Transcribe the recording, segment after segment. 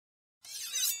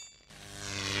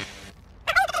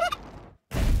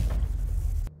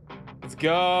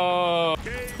go.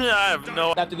 I have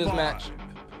no. After this match,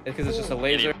 because it's just a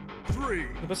laser. 3,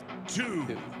 2,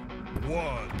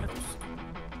 1.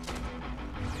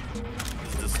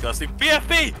 This is disgusting.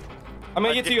 BFB! I'm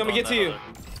gonna get to you. I'm gonna get to you.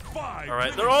 All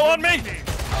right, they're all on me.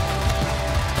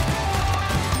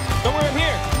 Don't worry, I'm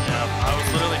here. Yeah, I was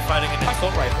literally fighting an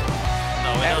Assault rifle.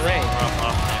 No, it At doesn't range. rub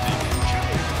off damage.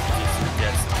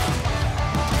 Yes.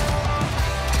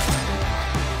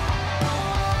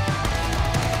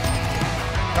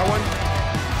 Got one.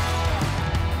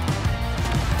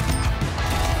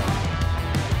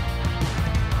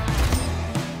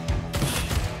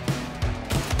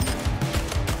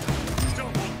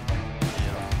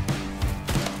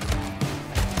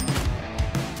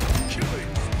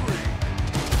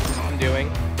 I'm doing.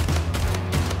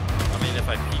 I mean, if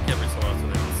I peek every so often,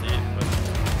 they can see it. But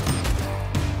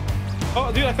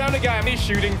Oh, dude, I found a guy. I'm just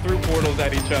shooting through portals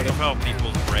at each I other. love how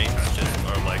people's brains just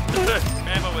are like,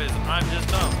 ammo is, I'm just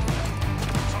dumb.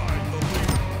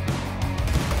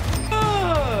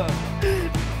 Oh.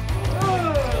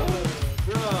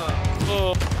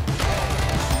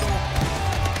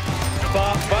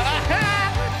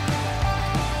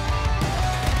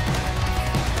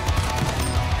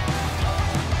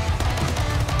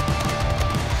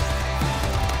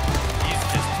 He's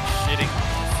just shitting.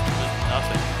 There's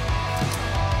nothing.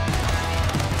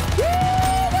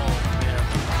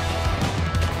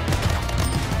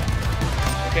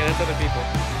 Okay, that's other people.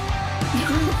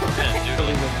 Yeah, dude.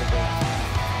 Believe in the thing.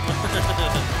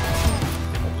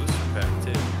 Booster pack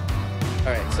too.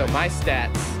 All right, so my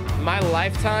stats. My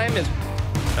lifetime is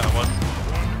Kind of what?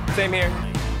 same here.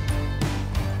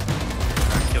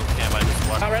 I killed Cam. I just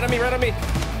watched. Oh, right on me, right on me.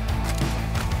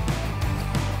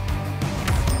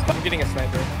 I'm getting a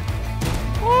sniper.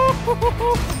 Oh,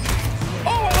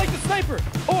 I like the sniper.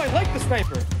 Oh, I like the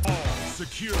sniper. All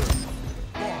secure.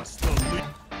 Lost the lead.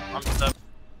 I'm stuck.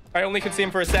 I only could see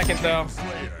him for a second, though.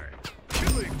 Slayer.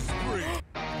 Killing spree.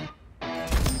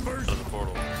 To the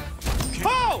portal.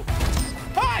 Oh!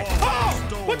 Hi!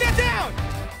 Oh! Put that down!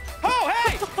 Oh,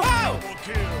 hey! Oh! Double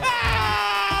kill.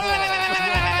 Ah!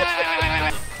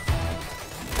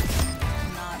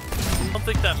 I don't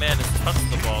think that man has touched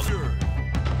the ball. Sure.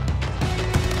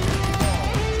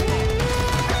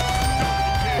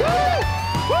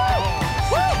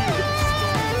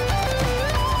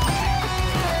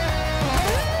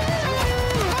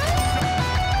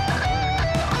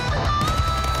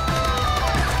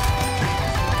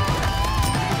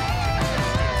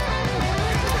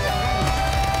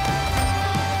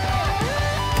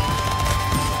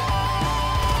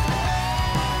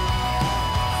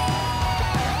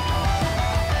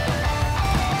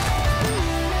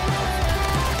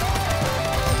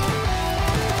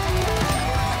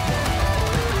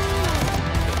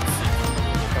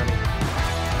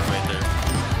 Right there.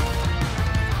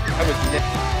 I was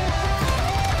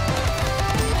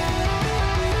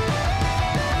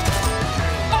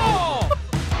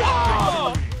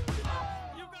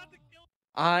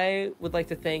I would like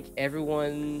to thank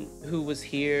everyone who was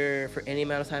here for any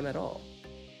amount of time at all.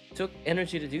 It took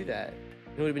energy to do that.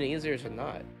 It would have been easier to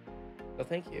not. So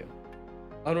thank you.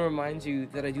 I want to remind you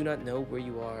that I do not know where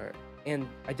you are, and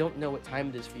I don't know what time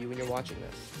it is for you when you're watching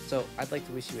this. So I'd like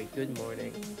to wish you a good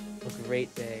morning, a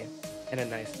great day, and a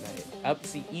nice night. I hope to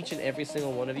see each and every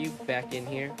single one of you back in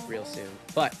here real soon.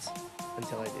 But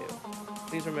until I do,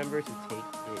 please remember to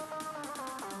take